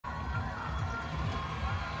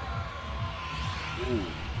Ooh.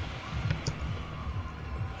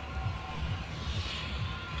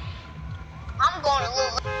 I'm going to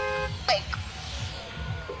Little Lake.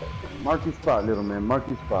 Mark your spot, little man. Mark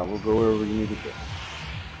your spot. We'll go wherever you need to go.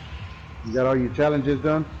 You got all your challenges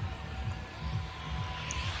done?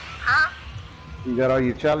 Huh? You got all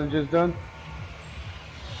your challenges done?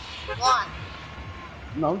 One.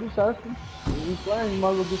 No, I'm just asking. You playing, you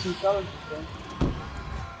might as well get some challenges done.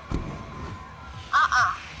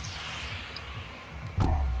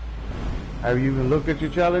 Have you even looked at your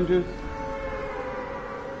challenges?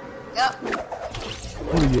 Yep.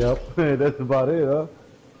 Yep. That's about it, huh?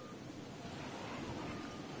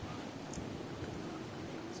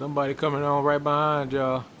 Somebody coming on right behind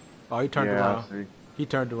y'all. Oh, he turned around. I see. He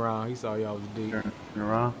turned around. He saw y'all was deep. Turning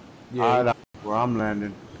around? Yeah. That's where I'm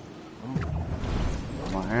landing. I'm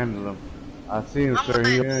gonna handle him. I see him, sir.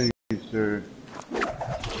 He hearing you, sir.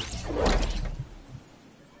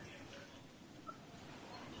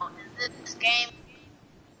 Is this game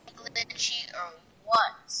glitchy or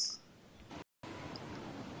what?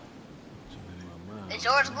 Is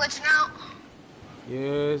yours glitching out?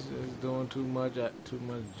 Yes, it's doing too much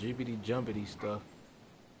jibbity jumpity stuff.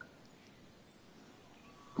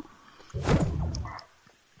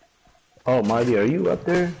 Oh, Mighty, are you up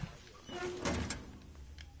there?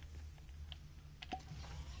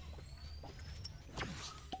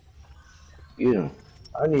 Yeah,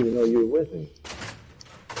 I didn't even know you were with me.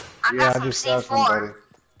 Yeah, I just saw somebody.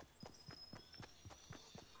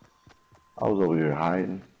 I was over here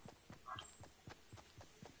hiding.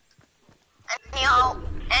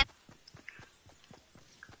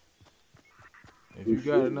 If you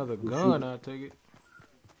got another gun, I'll take it.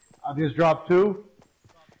 I just dropped 2.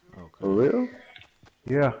 Okay. For real?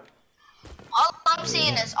 Yeah. All I'm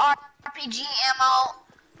seeing is RPG ammo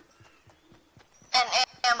and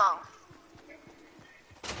ammo.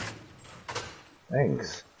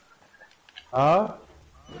 Thanks. Huh?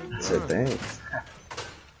 I said thanks.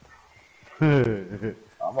 I'm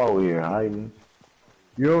over here hiding.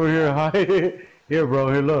 You over here hiding? Here,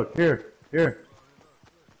 bro. Here, look. Here.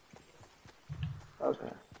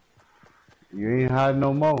 Okay. You ain't hiding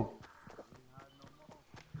no more.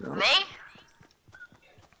 Me?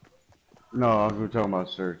 No, I was talking about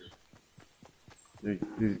search.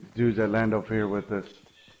 These dudes that land up here with us.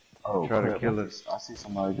 Oh, try to kill us. I see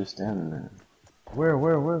somebody just standing there. Where?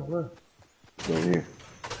 He's over here.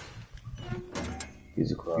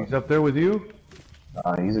 He's across. He's up there with you?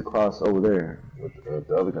 He's across over there with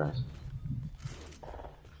the other guys.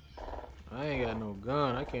 I ain't got no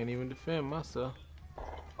gun. I can't even defend myself.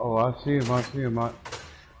 Oh, I see him. Alright,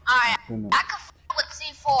 I can fuck with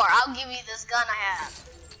C4. I'll give you this gun I have.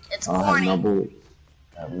 It's I corny. have no bullets.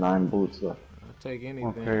 I have 9 bullets left. I'll take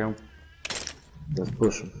anything. Okay, Let's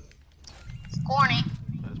push him. It's corny.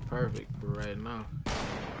 That's perfect for right now.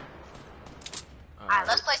 Alright,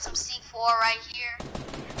 let's play some C4 right here.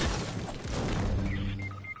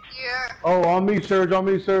 Here. Oh, on me, Surge.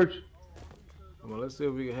 Well, let's see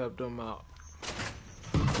if we can help them out.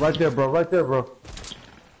 Right there, bro.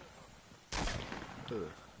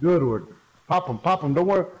 Good work. Pop him. Don't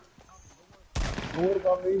worry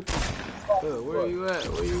about me. Where you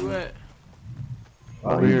at?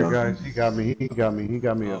 Over here, guys. He got me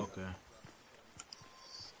up. Okay.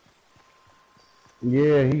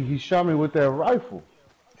 Yeah, he shot me with that rifle.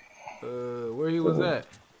 Where he was at?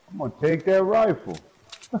 I'm gonna take that rifle.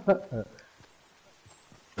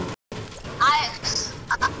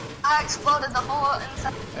 I exploded the whole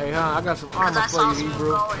inside. Hey, I got some armor for you,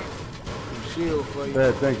 bro. Some shield for you.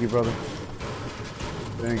 Yeah, thank you, brother.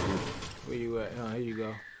 Thank you. Where you at? Here you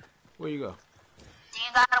go. Where you go? Do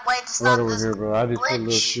you got a way to stop Right over this here, bro. I just put a little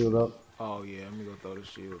glitch? shield up. Oh yeah, let me go throw the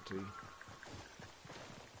shield to you.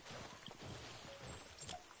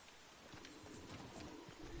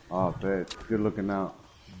 Oh, bet. Good looking out.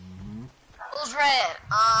 Who's red?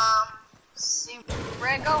 See,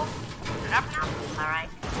 red go? Did I pronounce it? Alright.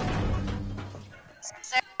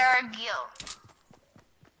 Sarah Gill.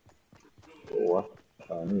 Oh, I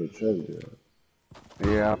found me a treasure.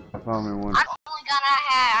 Yeah, I found me one. The only gun I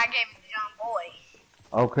had, I gave it to John Boye.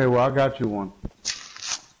 Okay, well, I got you one.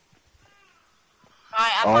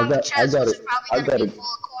 Alright, I found the chest, which is probably gonna be full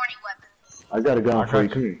of corny weapons. I got a gun for you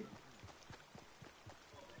too.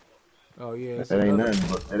 Oh yeah, It ain't nothing,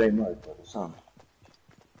 but it ain't much, but it's something.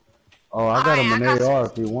 Oh, I got him an AR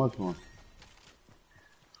if he wants one.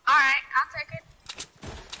 Alright, I'll take it.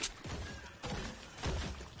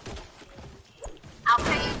 I'll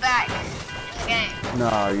pay you back in the game.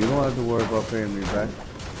 Nah, you don't have to worry about paying me back.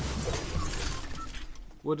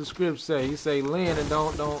 What the script say? He say, "Lend and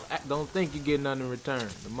don't think you get nothing in return.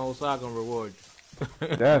 The Most High gonna reward you."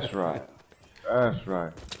 That's right. That's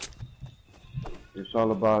right. It's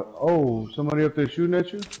all about. Oh, somebody up there shooting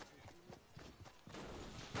at you?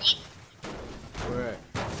 Where at?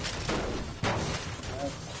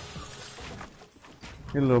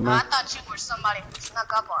 Hey, little Oh, I man. thought you were somebody who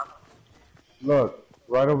snuck up on me. Look,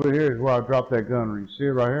 right over here is where I dropped that gun. You see it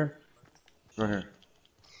right here? Right here.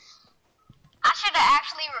 I should have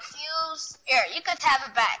actually refused. Here, you could have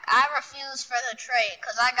it back. I refused for the trade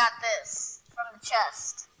because I got this from the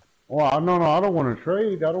chest. Well, no, I don't want to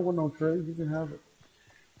trade. I don't want no trade. You can have it.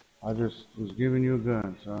 I just was giving you a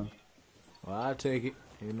gun, son. Well, I take it.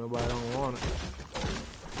 Ain't nobody don't want it.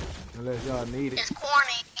 Unless y'all need it. It's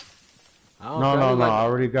corny. I don't No, care. no, no. Like, I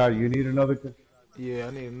already got it. You need another gun? yeah,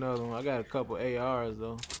 I need another one. I got a couple ARs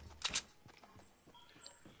though.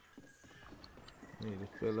 Need to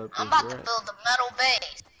fill up I'm this about to rack. build a metal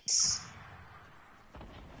base.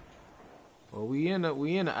 Well, we in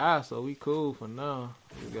the eye, so we cool for now.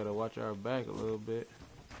 We gotta watch our back a little bit.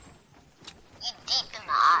 We deep in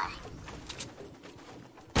the eye.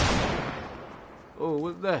 Oh,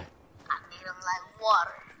 what's that? I need them like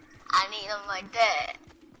water. I need them like that.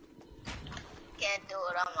 Can't do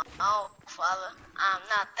it on my own, father. I'm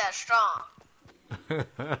not that strong.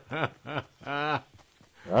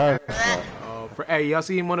 Alright. That, Hey, y'all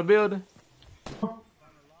see him on the building?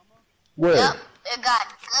 Where? yep, it got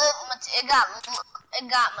good. It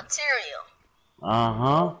got material.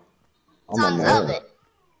 Uh-huh. Tons of it.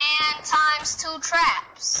 And times 2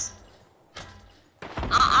 traps.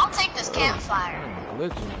 I'll take this campfire. I'm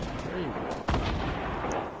glitching. There you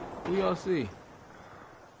go. Who y'all see?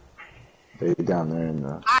 They down there in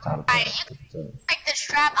the. Alright, you can take this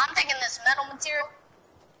trap. I'm taking this metal material.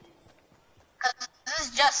 Because this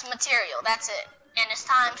is just material. That's it. And it's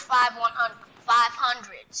times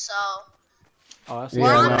 500. So, Oh, I see.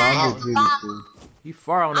 where Yeah, I'm no, at I'll is just the give bottom. you You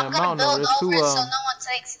far on I'm that going to mountain over build there. over it so no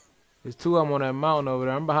one takes it. There's two of them on that mountain over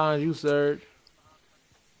there. I'm behind you, Serge.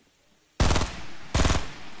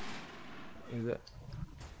 Is that?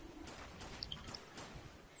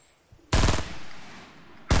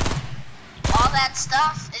 All that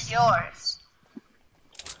stuff is yours.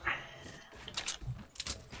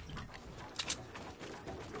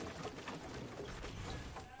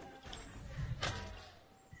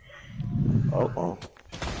 Uh-oh.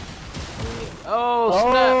 Oh,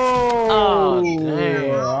 snap. Oh,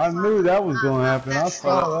 damn. I knew that was going to happen. I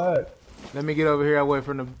saw that. Let me get over here away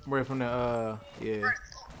from the yeah.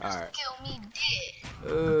 Alright. Kill me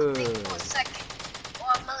dead. Think for a second.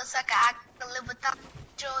 Or a millisecond, I can live without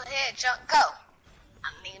your head. Jump, go. I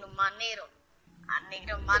need him, I need him. I need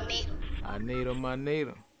him, I need him. I need him, I need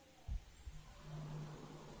him.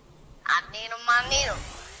 I need him, I need him.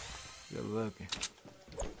 Good looking.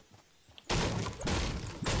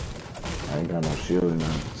 I ain't got no shield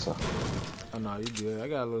now, so. Oh no, you good. I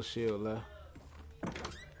got a little shield left.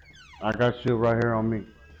 I got shit right here on me.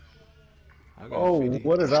 I got Oh, 50.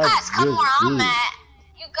 what did You I guys come just where I'm do? at.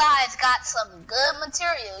 You guys got some good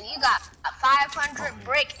material. You got 500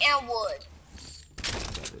 brick and wood.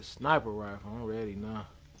 Got this sniper rifle. I'm ready now.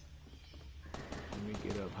 Let me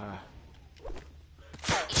get up high.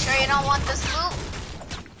 You sure you don't want this loot?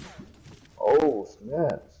 Oh,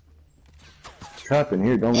 snaps. Trap in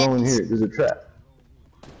here. Don't go in here. There's a trap.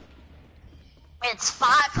 It's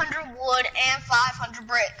 500 wood and 500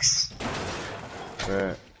 bricks.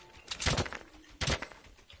 Bad.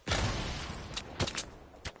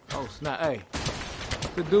 Oh snap! Hey,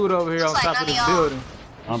 the dude over here on Looks like top of none this of y'all- building.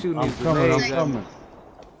 I'm shooting these coming, grenades I'm at coming. me.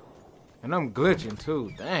 And I'm glitching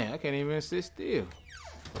too. Dang, I can't even sit still.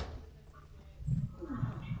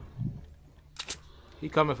 He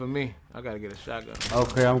coming for me. I gotta get a shotgun.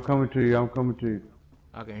 Okay, I'm coming to you, I'm coming to you.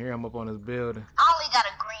 I can hear him up on this building. I only got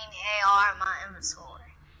a green AR in my inventory.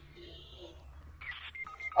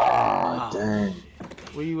 Ah, dang.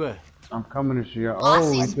 Where you at? I'm coming to you. I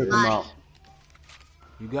Oh, see he took him somebody. out.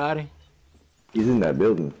 You got him? He's in that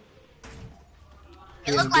building. It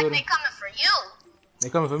in look the like building? they coming for you. They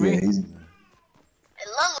coming for Yeah, me? he's. It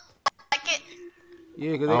look like it.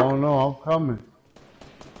 Yeah, cause I don't know, I'm coming.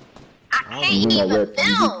 I He's can't in that even red.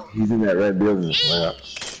 build. He's in that red building. Right.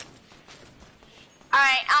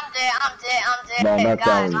 Alright, I'm dead. No, not that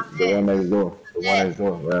Guys, one. I'm The one dead. next door. The one dead. next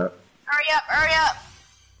door. Right. Hurry up.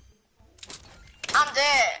 I'm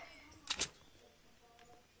dead.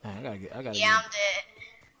 Man, I gotta Yeah, I'm dead.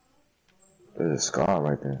 There's a scar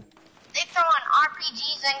right there. They throwing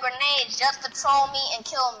RPGs and grenades just to troll me and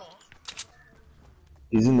kill me.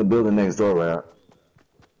 He's in the building next door, right?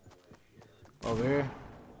 over here.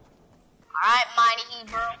 Alright, Mighty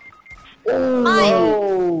Hebrew.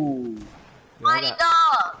 Oh! Yeah, I Mighty got,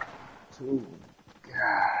 dog.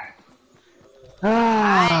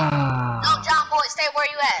 Ah! No job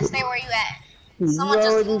stay where you at. You Someone just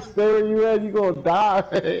already moved. stay where you at, you gonna die.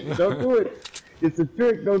 Don't do it. It's a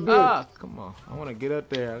trick, don't do it. Ah, come on. I want to get up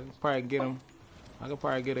there. I can probably get him. I could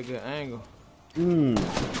probably get a good angle.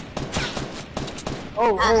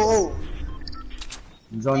 Oh.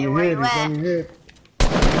 He's on Stay your where head, you he's at. on your head.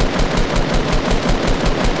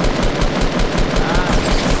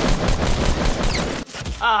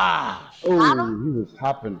 Ah! Oh, he was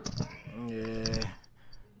hopping. Yeah.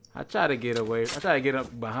 I try to get away. I try to get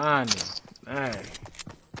up behind him. Dang.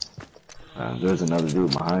 There's another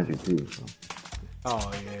dude behind you too. So.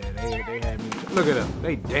 Oh yeah, they had me. Look at them.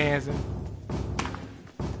 They dancing.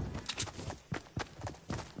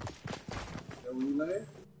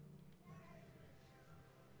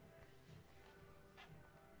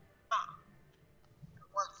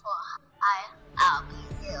 Work for I'll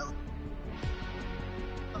be ill.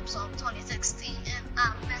 From Psalm 2016 and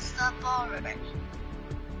I messed up already.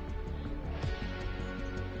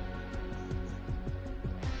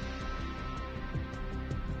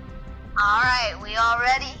 Alright, we all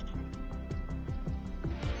ready?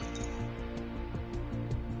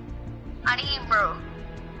 How do you, bro?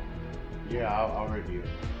 Yeah, I'll review.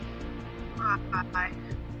 Alright.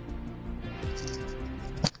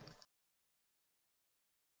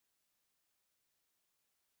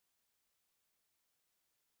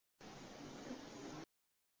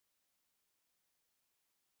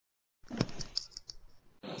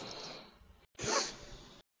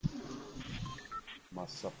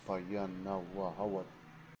 Masapayana wahawat.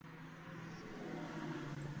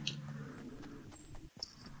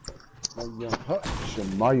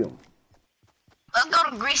 Shemayim. Let's go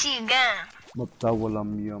to Greasy again.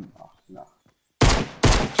 Matawalam yam ahna.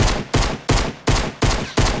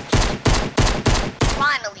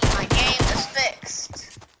 Finally, my game is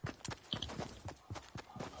fixed.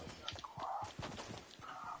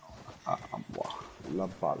 La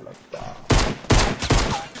balada.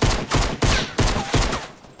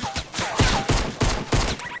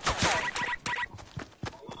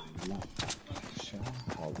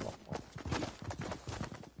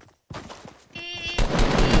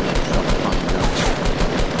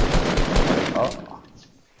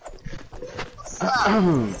 What's up?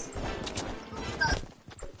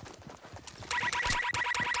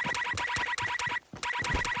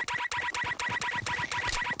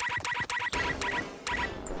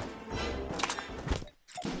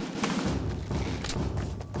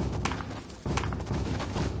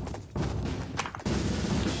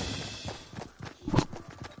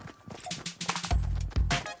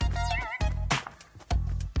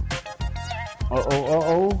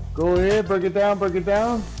 Uh-oh. Go ahead, break it down. Who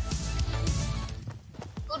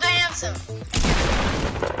dancing?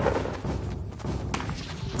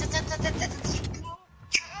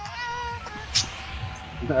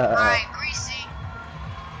 Alright, Greasy.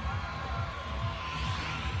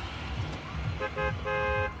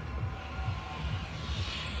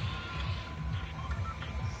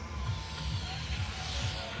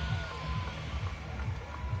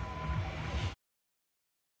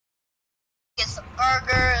 Get some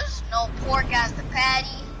burgers, no pork as the patty.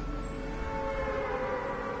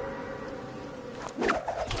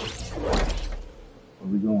 Where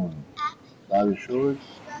we going? Bobby Shores?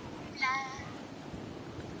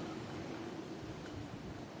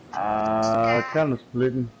 Kind of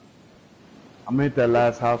splitting. I'm gonna hit that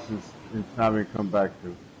last house and time and come back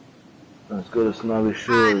to. Let's go to Snobby Alright,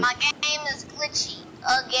 Shores. my game is glitchy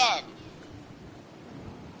again.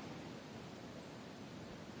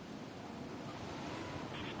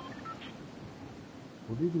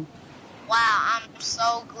 What do you do? Wow, I'm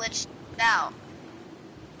so glitched out.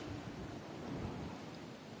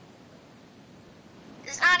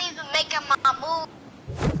 It's not even making my moves.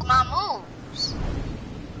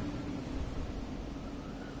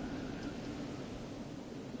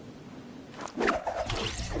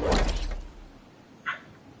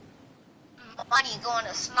 Money going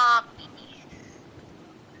to Snobby.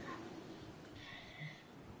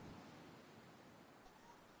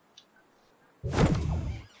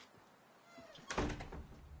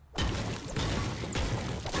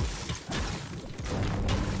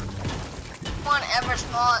 One ever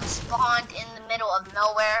spawned in the middle of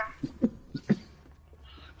nowhere.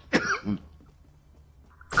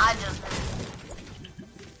 I just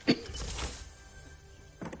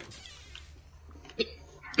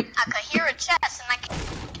I could hear a chest and I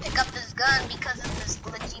can't pick up this gun because of this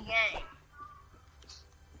glitchy game.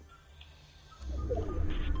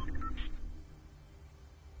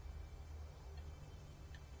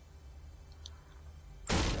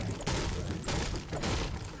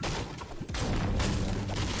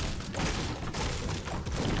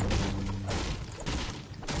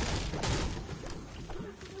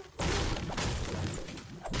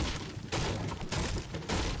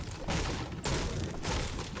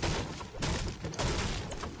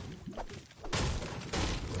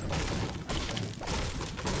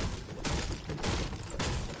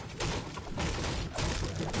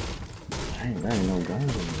 There ain't no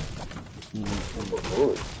guns in there.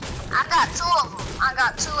 Bullets. I got 2 of them. I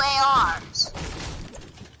got 2 ARs.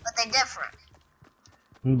 But they different.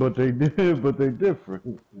 But they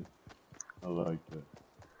different. I like that.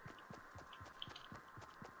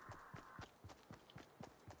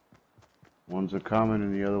 One's a common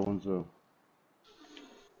and the other one's a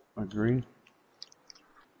green.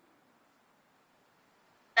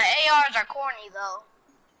 The ARs are corny though.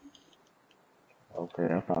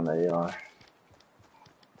 Okay, I found the AR.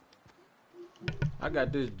 I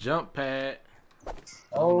got this jump pad. I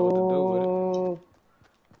don't know what to do with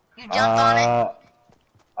it. You jumped on it?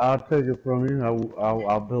 I'll take it from you.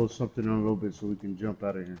 I'll build something in a little bit so we can jump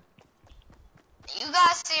out of here. You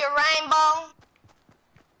guys see a rainbow?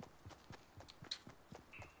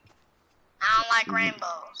 I don't like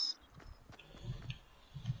rainbows.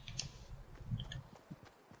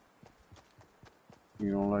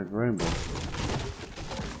 You don't like rainbows?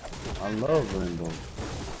 I love rainbows.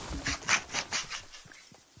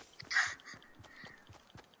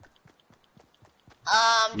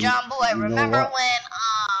 John Boy, you know remember what?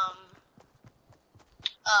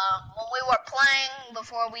 when we were playing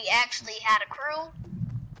before we actually had a crew?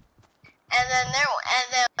 And then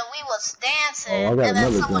we was dancing, Oh, I got and then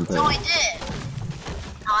another someone jump pad. joined in.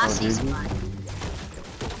 Oh, I see did you? somebody.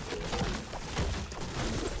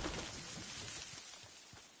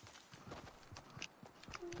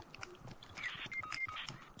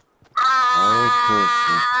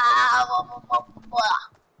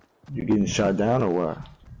 You getting shot down or what?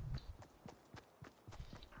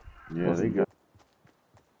 Yeah, they got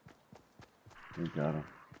him.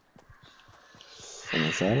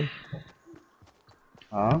 Someone shot him?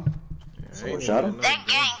 Huh? Someone shot him? They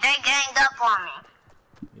ganged up on me.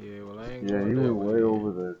 Yeah, well, I ain't Yeah, going he that went way way.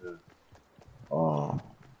 over there. Oh.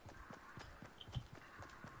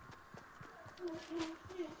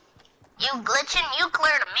 You glitching? You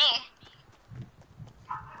clear to me.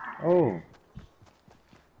 Oh.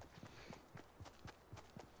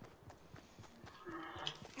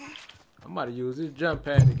 I'm about to use this jump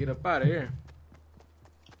pad to get up out of here.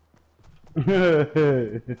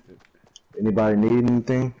 Anybody need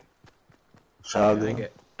anything? I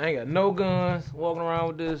ain't got no guns. Walking around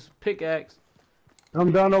with this pickaxe.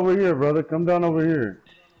 Come down over here, brother. Come down over here.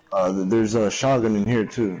 There's a shotgun in here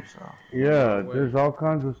too. So. Yeah, there's all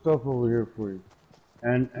kinds of stuff over here for you.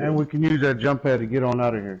 And we can use that jump pad to get on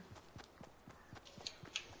out of here.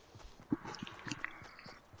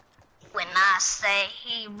 When I say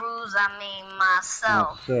Hebrews, I mean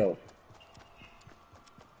myself.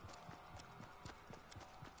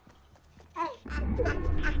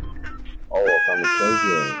 Oh, I found the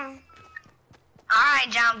treasure. Alright,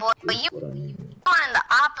 John Boy, but you going in the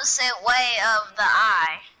opposite way of the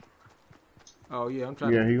eye. Oh yeah, I'm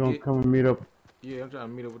trying. Yeah, he gonna come and meet up. Yeah, I'm trying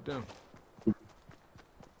to meet up with them.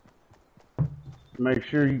 Make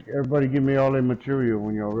sure everybody give me all their material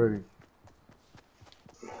when y'all ready.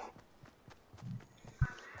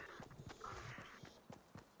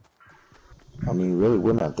 I mean, really,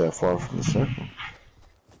 we're not that far from the circle.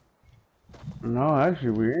 No,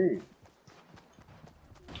 actually, we ain't.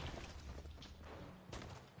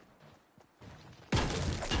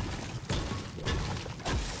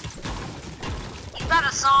 You got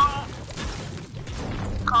a song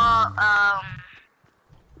called,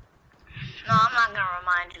 no, I'm not gonna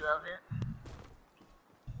remind you of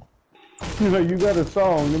it. You got a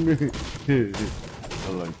song. Let me. I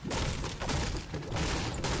like it.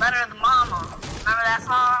 Letter of the Mama. Remember that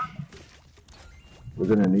song? We're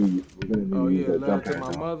gonna need Oh yeah, that letter jump to pad.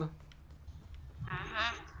 my mother.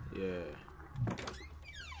 Mm-hmm. Yeah.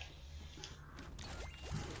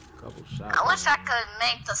 Couple shots. I wish I could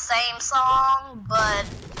make the same song, but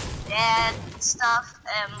dad stuff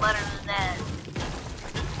and Letter to Dad.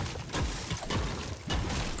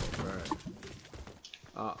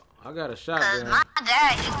 Right. I got a Cause shotgun. my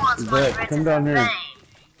dad, he wants money, Dad, riches, come down and here. fame.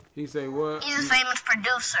 He say what? He's a famous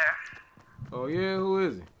producer. Oh yeah, who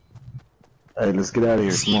is he? Hey, let's get out of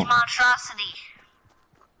here. He's Come on. monstrosity.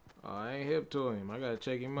 Oh, I ain't hip to him. I gotta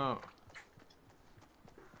check him out.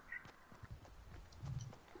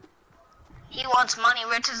 He wants money,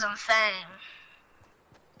 riches, and fame.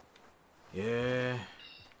 Yeah.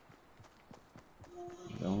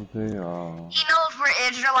 Don't they all? He knows we're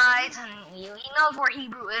Israelites, and he knows we're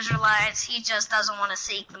Hebrew Israelites. He just doesn't want to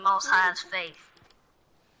seek the Most High's faith.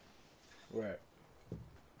 Right.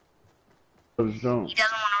 Don't. He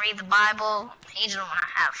doesn't want to read the Bible. He just want to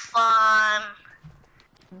have fun,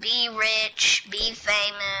 be rich, be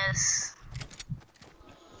famous.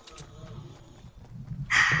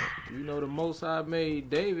 You know the Most High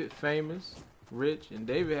made David famous, rich, and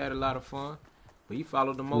David had a lot of fun. But he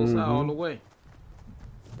followed the Most High all the way.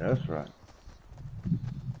 That's right.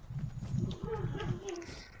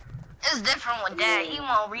 It's different with Dad. He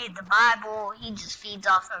won't read the Bible. He just feeds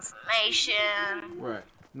off information. Right.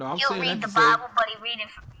 No, I'm He'll saying read that the to say. Bible, but he read it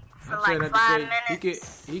for I'm like saying that to 5 say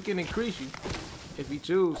minutes. he can increase you if he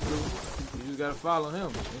choose to. You just gotta follow him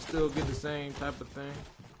and still get the same type of thing.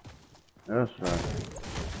 That's right.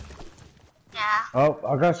 Yeah. Oh,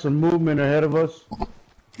 I got some movement ahead of us.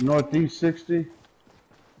 Northeast 60.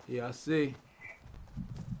 Yeah, I see.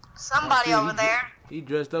 Somebody over there. He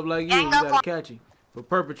dressed up like you. Gang We up gotta on. catch him for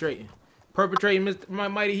perpetrating. Perpetrating Mr.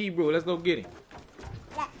 Mighty Hebrew. Let's go get him.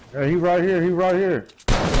 Yeah, he right here. He right here.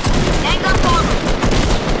 Gang up on him.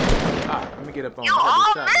 Ah, let me get up on You him. I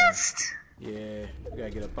all got this shot, missed. man. Yeah, we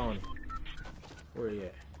gotta get up on him. Where he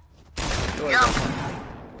at? Jump.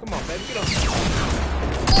 Come on, baby, get on.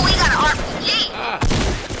 Oh, we got an RPG. Ah.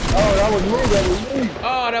 Oh, that was me. That was me.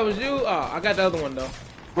 Oh, that was you? Oh, I got the other one, though.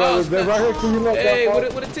 Bro, they're right here. Can you look? Hey,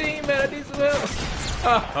 with a team, man. I need some help.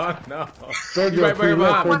 Oh, no. Sergio, You right here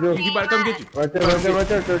behind me. Sergio. He about to come get you. Right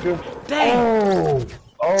there, Sergio. Dang.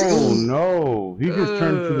 Oh no. He just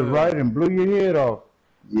turned to the right and blew your head off.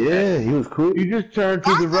 Yeah, he was cool. He just turned to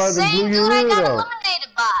That's the the right and same blew dude your I head got off.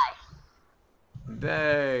 eliminated by.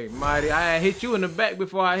 Dang, Mighty. I had hit you in the back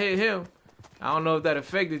before I hit him. I don't know if that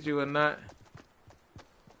affected you or not.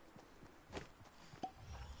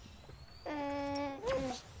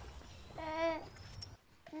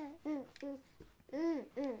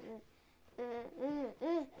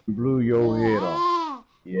 Blew your head off.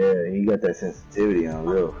 Yeah, he got that sensitivity on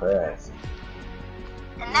real fast.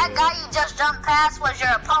 And that guy you just jumped past was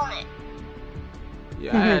your opponent.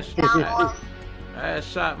 Yeah, Down I had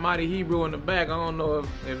shot Mighty Hebrew in the back. I don't know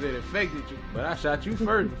if it affected you, but I shot you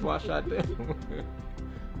first before I shot them.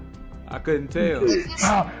 I couldn't tell.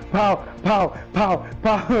 Pow, pow, pow, pow,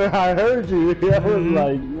 pow. I heard you. I was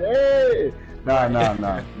like, yeah.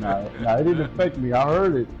 Nah. It didn't affect me. I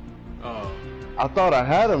heard it. Oh. I thought I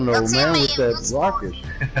had him though, Your man, teammate with that was rocket.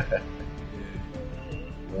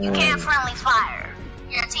 You can't friendly fire.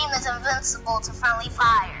 Your team is invincible to friendly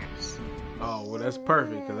fires. Oh, well, that's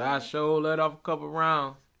perfect, because I sure let off a couple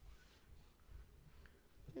rounds.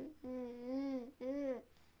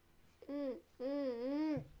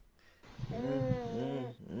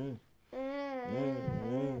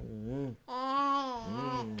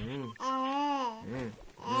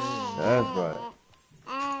 That's right.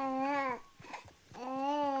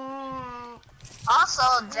 Also,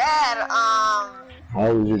 Dad,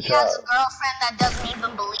 How was your he has a child? girlfriend that doesn't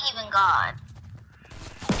even believe in God.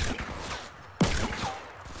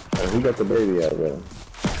 Who got the baby out there?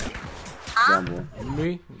 Huh?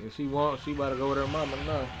 Me? If she wants, she about to go with her mama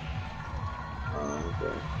now. Oh,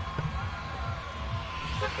 okay.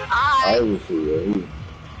 I Alright, was see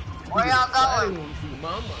where y'all I going? want to see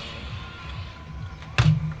mama.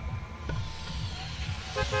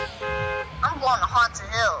 I'm going to Haunted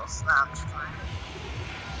Hills. Nah, I'm just playing.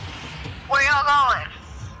 Where y'all going?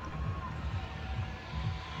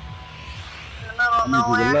 In the middle of I'm to the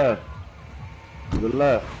nowhere? left. To the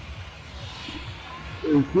left.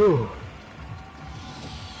 Let's go.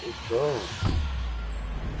 Let's go.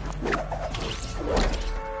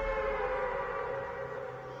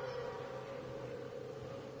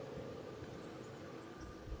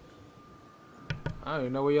 I don't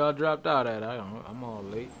even know where y'all dropped out at. I'm all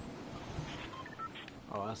late.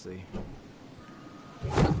 Oh, I see.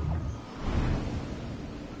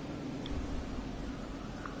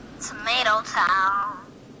 Tomato Town.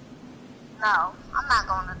 No, I'm not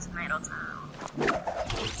going to Tomato Town.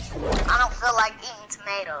 I don't feel like eating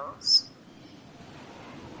tomatoes.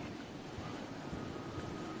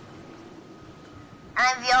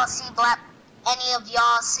 Any of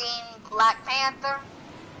y'all seen Black Panther?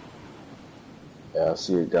 Yeah, I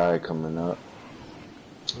see a guy coming up.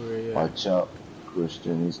 Where you at? Watch out,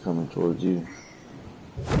 Christian. He's coming towards you.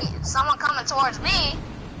 Someone coming towards me?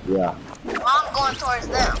 Yeah. Well, I'm going towards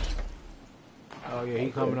them. Oh yeah, he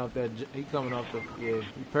coming off that. He coming off the. Yeah,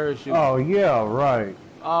 he parachute. Oh yeah, right.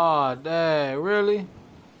 Oh, dang, really?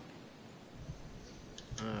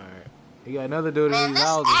 All right. He got another dude in Man, these this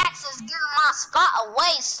houses. axe is giving my spot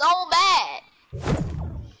away so bad.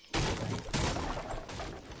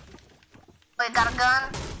 Wait, got a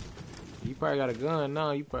gun? You probably got a gun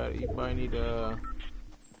now. You probably need to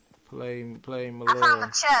play my I found little. the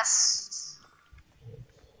chest.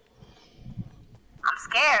 I'm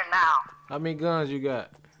scared now. How many guns you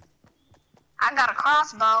got? I got a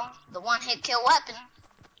crossbow, the one-hit kill weapon.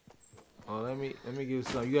 Oh, let me give you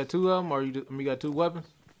some. You got two of them, or you got two weapons?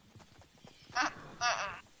 All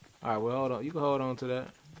right, well hold on. You can hold on to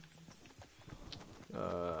that.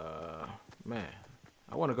 Man,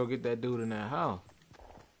 I want to go get that dude in that house.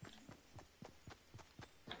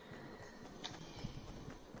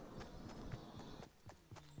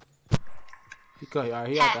 He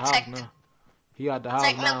out the house now. He out the house now.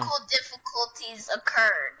 Technical difficulties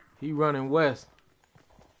occurred. He running west.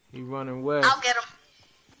 I'll get him.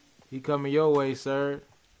 He coming your way, sir.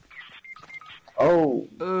 Oh.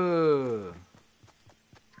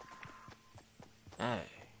 Hey.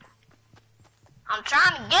 I'm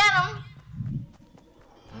trying to get him.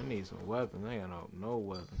 I need some weapons. I ain't got no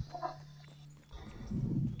weapons.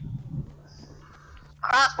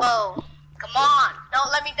 Crossbow. Come on.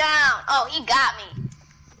 Don't let me down. Oh, he got me.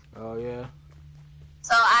 Oh, yeah?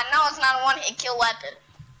 So I know it's not a one-hit kill weapon.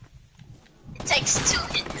 It takes 2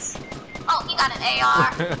 hits. Oh, he got an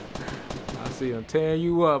AR. I see him tearing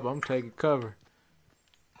you up. I'm taking cover.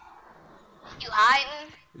 You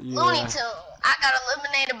hiding? Yeah. Looney Tune. I got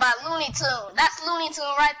eliminated by Looney Tune. That's Looney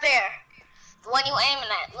Tune right there. The one you aiming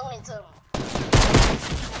at, Looney Tune.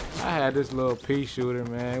 I had this little pea shooter,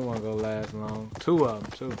 man. It wasn't gonna last long. 2 of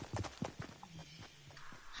them, too.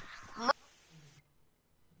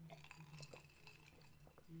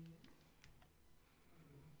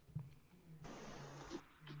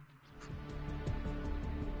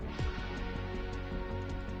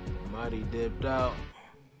 Mighty dipped out.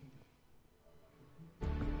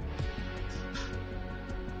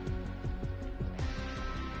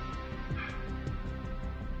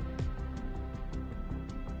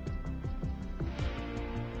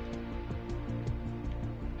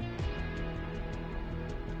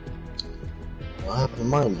 What happened to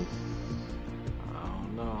Mighty? I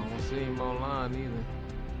don't know. I don't see him online either.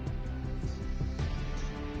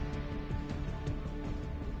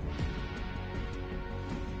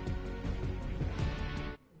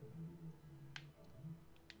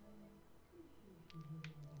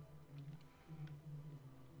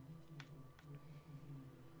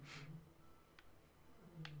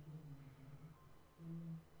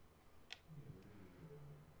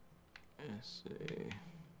 Let's see.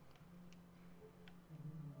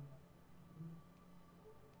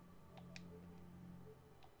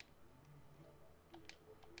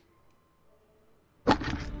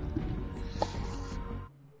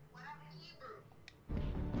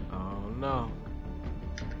 Oh no.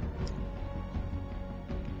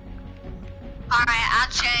 Alright, I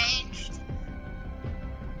changed.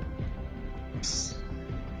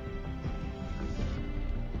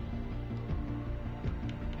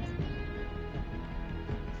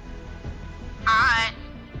 Alright.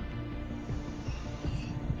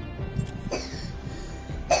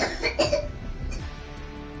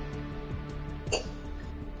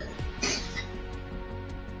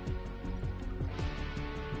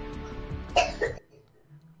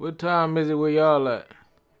 What time is it where y'all at?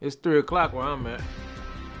 It's 3 o'clock where I'm at.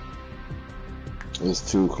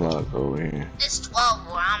 It's 2 o'clock over here. It's 12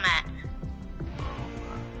 where I'm at.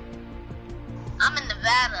 I'm in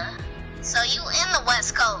Nevada. So you in the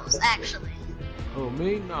West Coast, actually. Oh,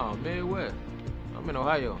 me? No, Midwest. I'm in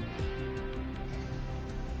Ohio.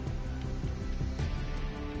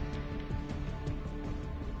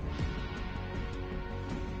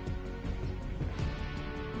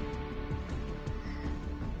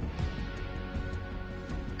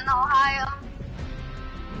 In Ohio.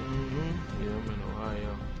 Yeah, I'm in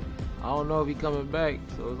Ohio. I don't know if he coming back,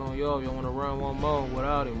 so it's on y'all if you want to run one more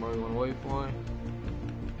without him or you want to wait for him.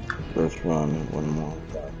 Let's run it one more.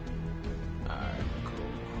 Alright,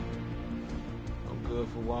 cool. I'm good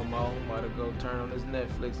for one more. I'm about to go turn on this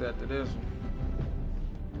Netflix after this one.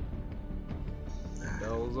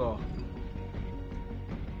 Those off.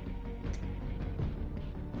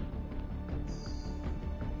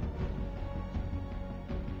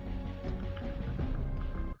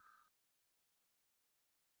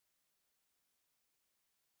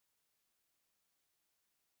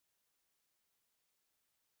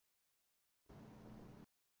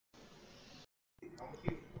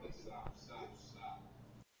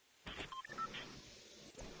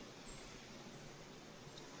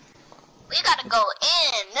 We gotta go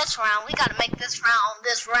in this round. We gotta make this round,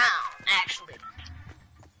 actually.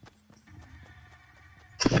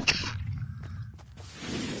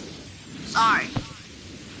 Sorry.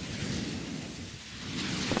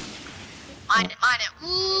 Mind it.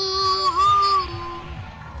 Woo-hoo.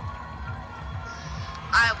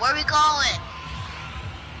 Alright, where we going?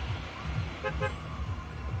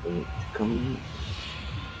 Come.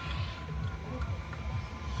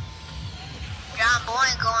 John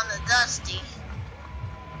Boye going to Dusty.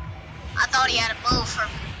 I thought he had to move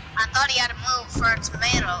for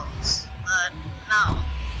tomatoes, but no.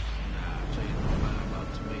 I'll tell you about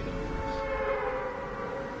tomatoes.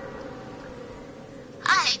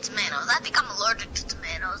 I hate tomatoes. I think I'm allergic to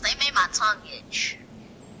tomatoes. They made my tongue itch.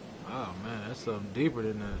 Oh man, that's something deeper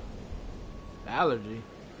than that. Allergy.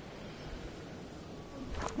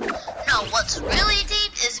 No, what's really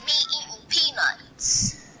deep is me eating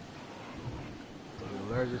peanuts. Are you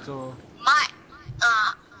allergic to them?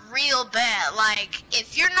 Real bad. Like,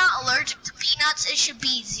 if you're not allergic to peanuts, it should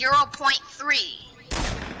be 0.3.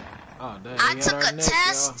 Oh, damn. I took a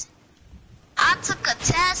test. I took a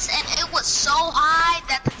test and it was so high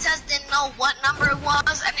that the test didn't know what number it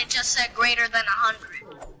was, and it just said greater than 100.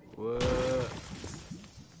 What?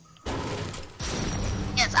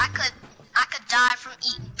 Yes, I could die from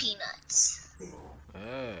eating peanuts.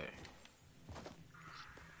 Hey.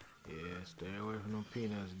 Yeah, stay away from them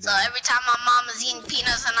peanuts. So every time my mom is eating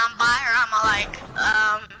peanuts and I'm by her, I'm like,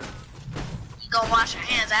 you gonna wash your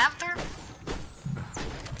hands after?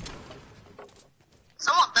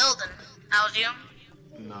 Someone building. That was you?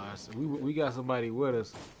 Nah, we got somebody with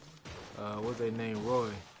us. What's their name? Roy.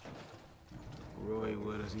 Roy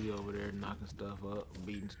with us. He over there knocking stuff up,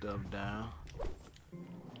 beating stuff down.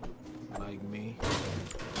 Like me.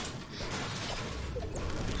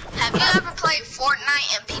 Have you ever played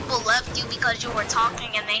FortNite and people left you because you were talking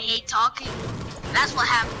and they hate talking? That's what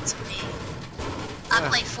happened to me. I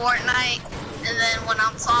play FortNite and then when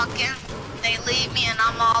I'm talking, they leave me and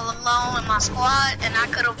I'm all alone in my squad, and I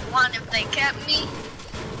could have won if they kept me,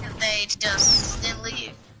 if they just didn't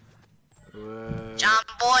leave. What? John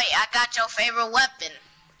Boye, I got your favorite weapon.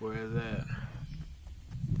 Where is that?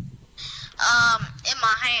 In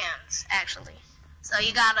my hands, actually. So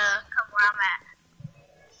you gotta come where I'm at.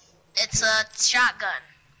 It's a shotgun.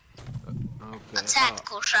 Okay. A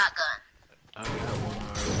tactical shotgun. I got one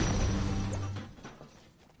already.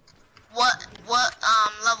 What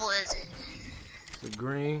level is it? The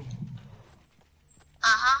green.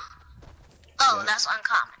 Uh-huh. Oh, Yeah. that's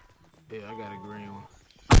uncommon. Yeah, I got a green one.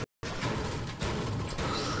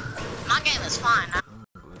 My game is fine.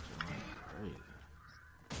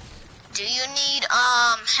 Do you need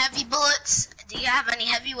heavy bullets? Do you have any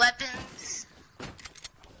heavy weapons?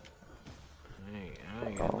 I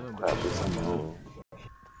ain't got nothing but Crap, it's on the road.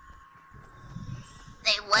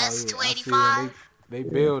 They west I see 285. them. They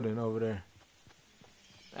building over there.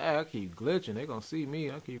 Hey, I keep glitching. They gonna see me.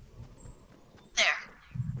 I'm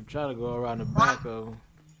trying to go around the back of them.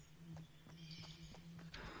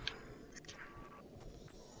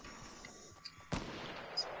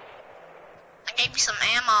 I gave you some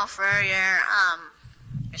ammo for your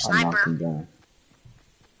sniper. Down.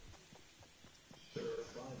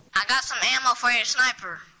 I got some ammo for your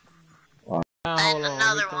sniper. Now, And hold on.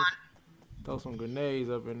 another Let me one. Throw some grenades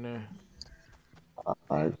up in there.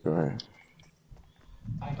 Alright, go ahead.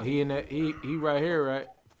 Oh, he in that. He right here, right?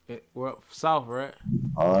 We're up south, right?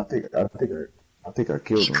 Oh, I think I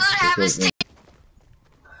killed He him. could have his Because-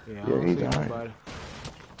 Yeah, I Yeah, don't he's see alright. nobody.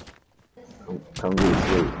 Come get his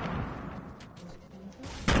food.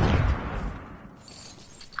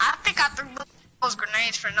 I think I threw those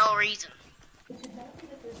grenades for no reason.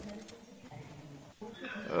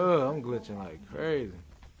 Oh, I'm glitching like crazy.